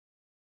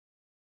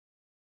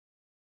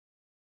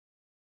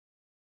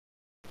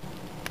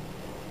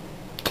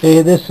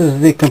Okay, this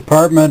is the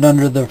compartment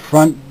under the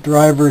front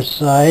driver's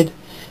side.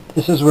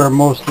 This is where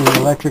most of the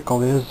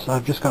electrical is.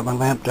 I've just got my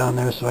lamp down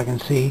there so I can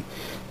see.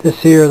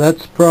 This here,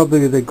 that's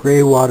probably the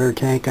gray water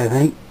tank, I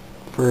think,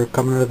 for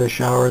coming out of the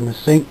shower and the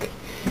sink.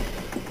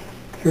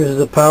 Here's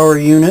the power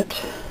unit.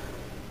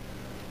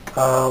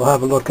 I'll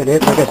have a look at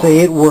it. Like I say,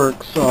 it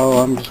works, so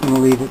I'm just going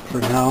to leave it for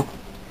now.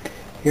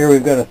 Here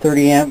we've got a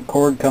 30 amp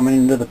cord coming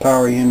into the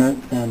power unit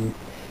and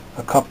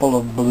a couple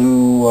of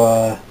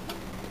blue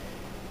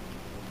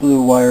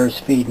wires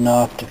feeding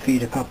off to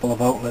feed a couple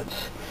of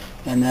outlets,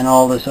 and then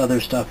all this other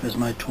stuff is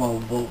my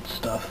 12 volt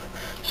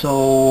stuff.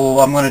 So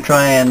I'm going to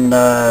try and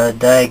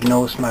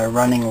diagnose my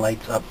running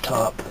lights up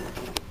top.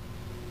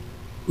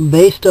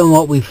 Based on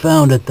what we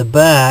found at the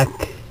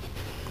back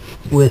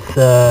with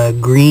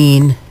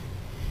green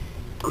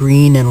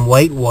and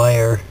white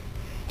wire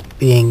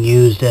being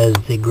used as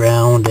the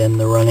ground and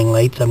the running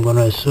lights, I'm going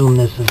to assume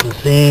this is the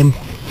same.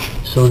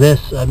 So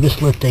this, I'm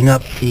just lifting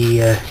up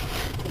the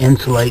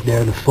insulate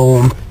there, the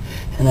foam,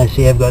 and I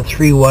see I've got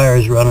 3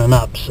 wires running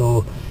up.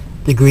 So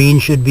the green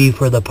should be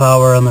for the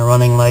power on the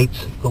running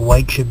lights, the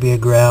white should be a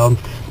ground.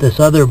 This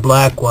other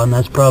black one,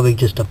 that's probably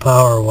just a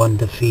power one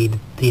to feed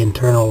the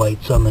internal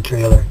lights on the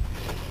trailer.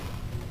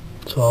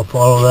 So I'll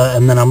follow that,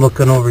 and then I'm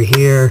looking over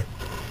here,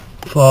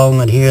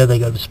 following it here. They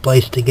got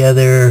spliced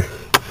together,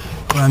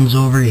 runs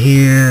over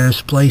here,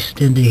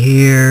 spliced into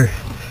here.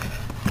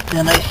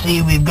 Then I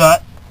see we've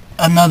got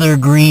another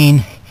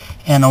green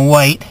and a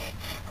white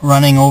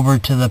running over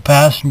to the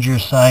passenger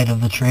side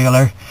of the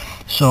trailer.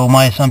 So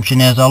my assumption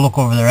is, I'll look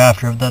over there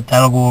after,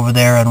 that'll go over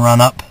there and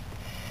run up.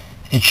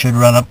 It should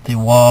run up the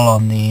wall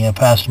on the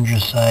passenger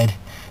side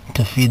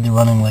to feed the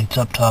running lights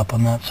up top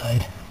on that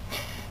side.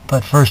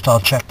 But first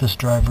I'll check this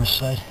driver's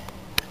side.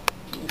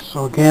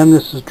 So again,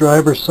 this is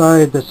driver's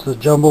side. That's the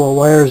jumble of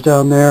wires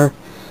down there.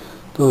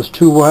 Those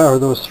 3 wires,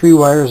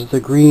 the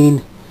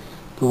green,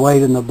 the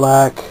white and the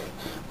black.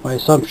 My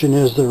assumption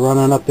is they're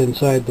running up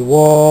inside the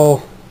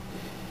wall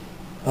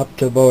up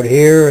to about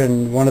here,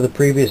 and one of the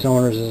previous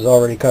owners has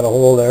already cut a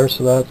hole there,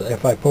 so that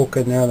if I poke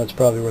in there, that's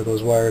probably where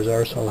those wires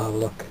are, so I'll have a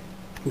look.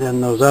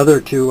 Then those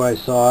other 2 I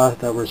saw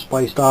that were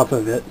spliced off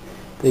of it,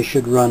 they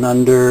should run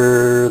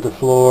under the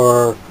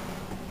floor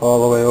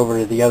all the way over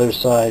to the other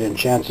side, and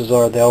chances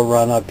are they'll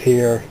run up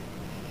here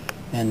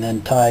and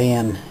then tie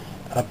in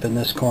up in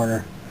this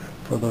corner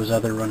for those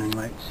other running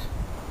lights.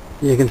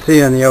 You can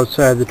see on the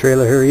outside of the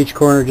trailer here, each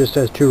corner just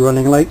has 2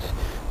 running lights.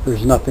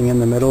 There's nothing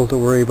in the middle to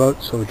worry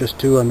about, so just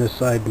 2 on this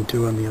side and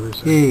 2 on the other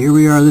side. Okay, here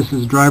we are. This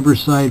is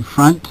driver's side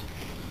front.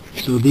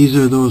 So these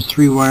are those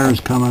 3 wires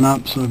coming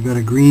up. So I've got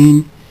a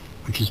green,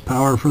 which is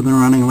power for the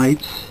running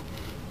lights.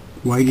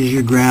 White is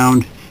your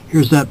ground.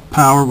 Here's that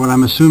power, what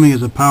I'm assuming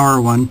is a power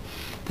one.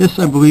 This,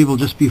 I believe, will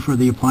just be for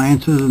the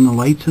appliances and the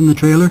lights in the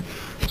trailer.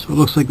 So it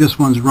looks like this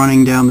one's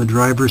running down the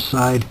driver's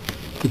side.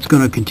 It's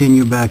going to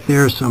continue back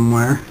there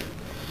somewhere.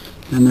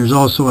 Then there's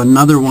also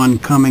another one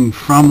coming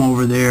from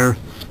over there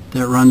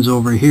that runs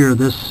over here.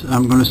 This,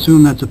 I'm going to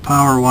assume that's a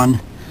power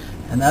one,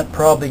 and that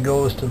probably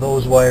goes to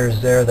those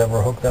wires there that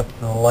were hooked up to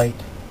the light.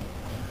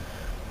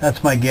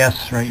 That's my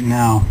guess right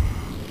now.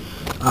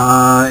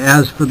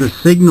 As for the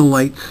signal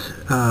lights,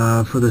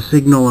 for the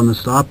signal and the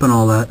stop and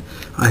all that,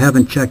 I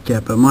haven't checked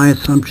yet, but my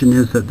assumption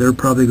is that they're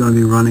probably going to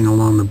be running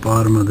along the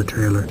bottom of the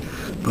trailer,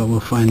 but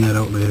we'll find that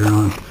out later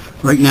on.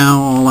 Right now,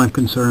 all I'm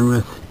concerned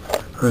with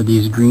are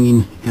these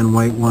green and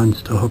white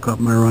ones to hook up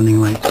my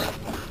running lights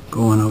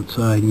going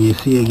outside. And you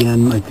see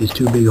again, like these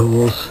 2 big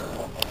holes.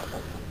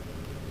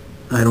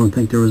 I don't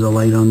think there was a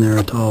light on there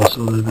at all,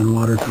 so there's been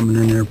water coming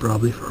in there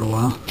probably for a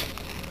while.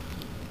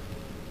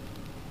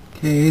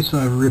 Okay, so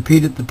I've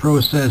repeated the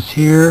process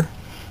here.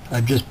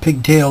 I've just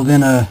pigtailed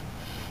in a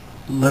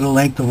little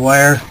length of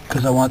wire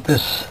because I want to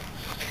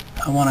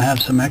have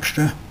some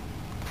extra.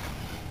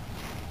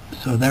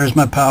 So there's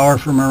my power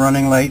for my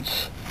running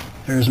lights.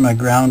 There's my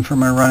ground for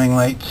my running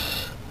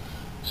lights.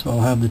 So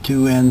I'll have the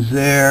 2 ends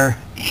there.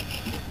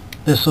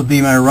 This will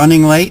be my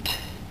running light.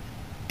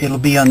 It'll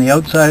be on the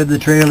outside of the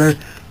trailer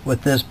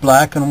with this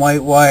black and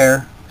white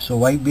wire. So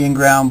white being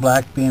ground,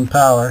 black being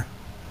power.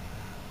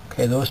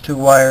 Okay, those 2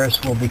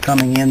 wires will be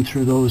coming in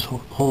through those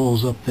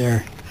holes up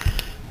there,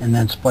 and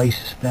then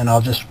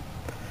I'll just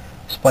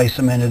splice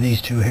them into these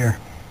 2 here.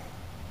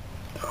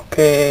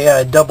 Okay,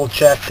 I double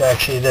checked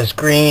actually. This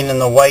green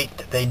and the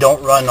white, they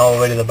don't run all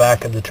the way to the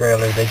back of the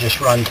trailer. They just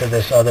run to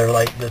this other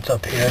light that's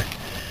up here.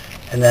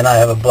 And then I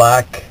have a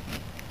black,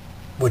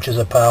 which is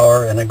a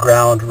power, and a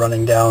ground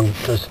running down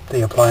to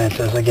the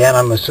appliances. Again,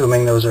 I'm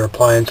assuming those are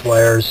appliance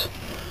wires,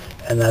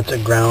 and that's a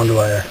ground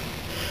wire.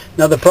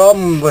 Now the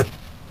problem with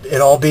it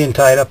all being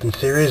tied up in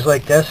series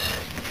like this,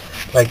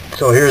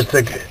 so here's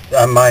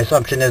my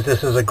assumption is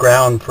this is a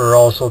ground for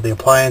also the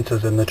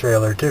appliances in the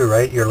trailer too,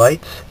 right? Your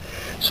lights.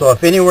 So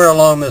if anywhere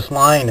along this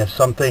line, if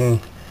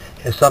something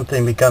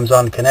becomes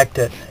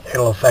unconnected,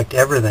 it'll affect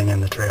everything in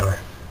the trailer.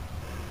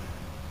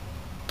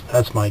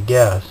 That's my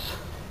guess.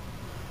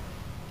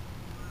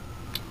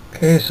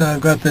 Okay, so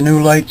I've got the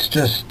new lights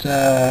just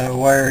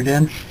wired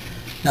in.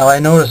 Now I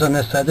notice on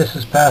this side, this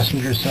is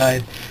passenger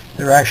side,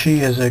 There actually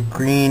is a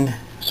green,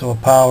 so a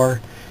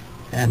power,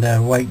 and a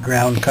white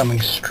ground coming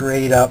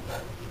straight up.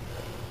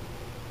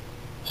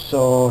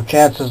 So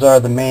chances are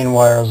the main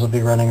wires will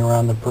be running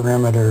around the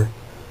perimeter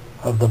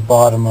of the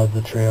bottom of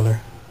the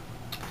trailer.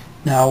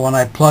 Now when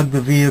I plug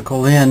the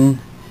vehicle in,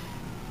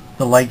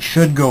 the lights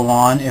should go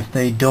on. If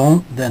they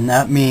don't, then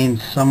that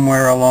means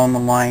somewhere along the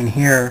line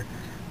here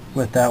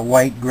with that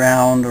white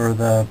ground or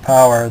the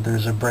power,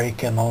 there's a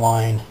break in the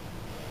line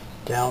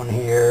down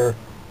here,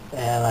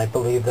 and I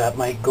believe that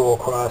might go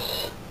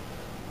across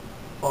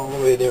all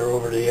the way there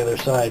over to the other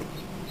side.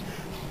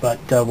 But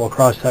we'll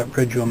cross that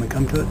bridge when we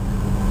come to it.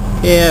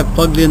 Yeah, I've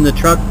plugged in the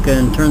truck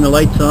and turned the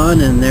lights on,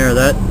 and there,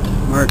 that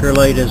marker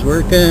light is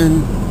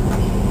working.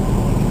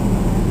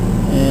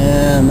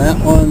 And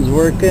that one's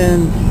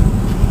working.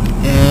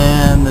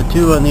 And the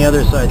two on the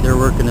other side, they're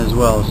working as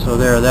well. So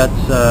there,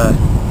 that's,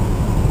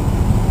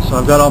 so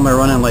I've got all my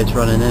running lights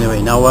running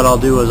anyway. Now what I'll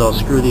do is I'll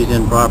screw these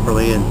in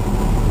properly and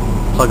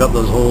plug up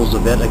those holes a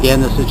bit.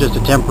 Again, this is just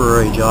a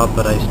temporary job,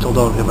 but I still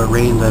don't, if it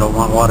rains, I don't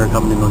want water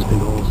coming in those big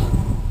holes.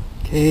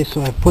 Okay,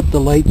 so I put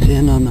the lights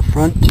in on the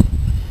front.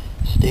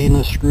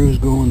 Stainless screws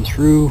going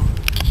through.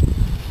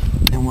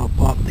 Then we'll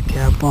pop the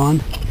cap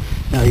on.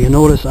 Now you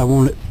notice I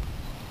won't,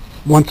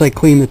 once I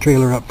clean the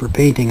trailer up for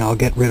painting, I'll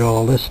get rid of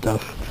all this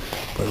stuff.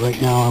 But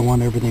right now I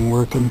want everything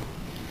working.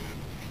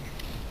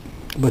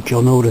 But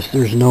you'll notice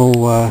there's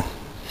no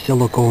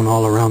silicone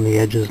all around the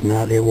edges and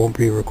that. It won't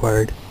be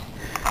required.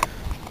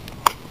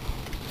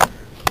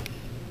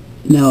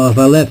 Now if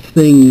I left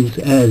things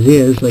as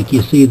is, like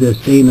you see the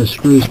stainless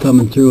screws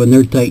coming through and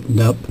they're tightened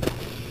up,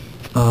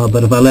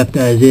 but if I left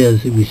as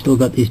is, we still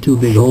got these two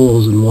big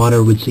holes and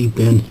water would seep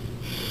in.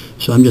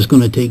 So I'm just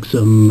going to take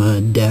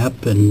some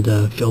DAP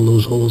and fill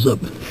those holes up.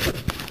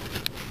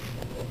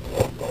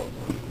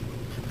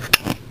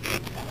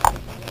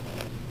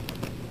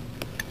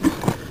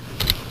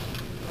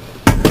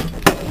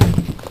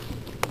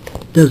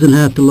 Doesn't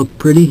have to look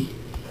pretty.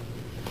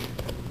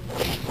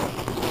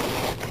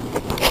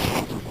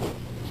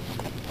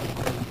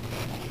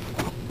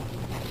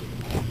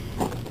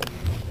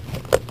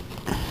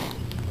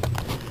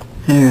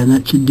 There, and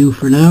that should do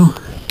for now.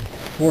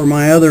 For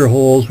my other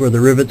holes where the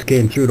rivets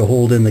came through to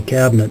hold in the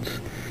cabinets,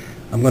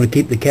 I'm going to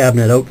keep the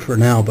cabinet out for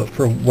now, but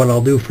for what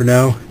I'll do for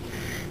now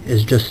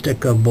is just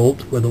stick a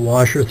bolt with a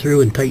washer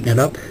through and tighten it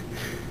up,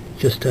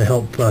 just to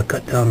help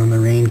cut down on the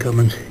rain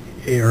coming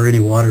or any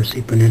water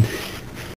seeping in.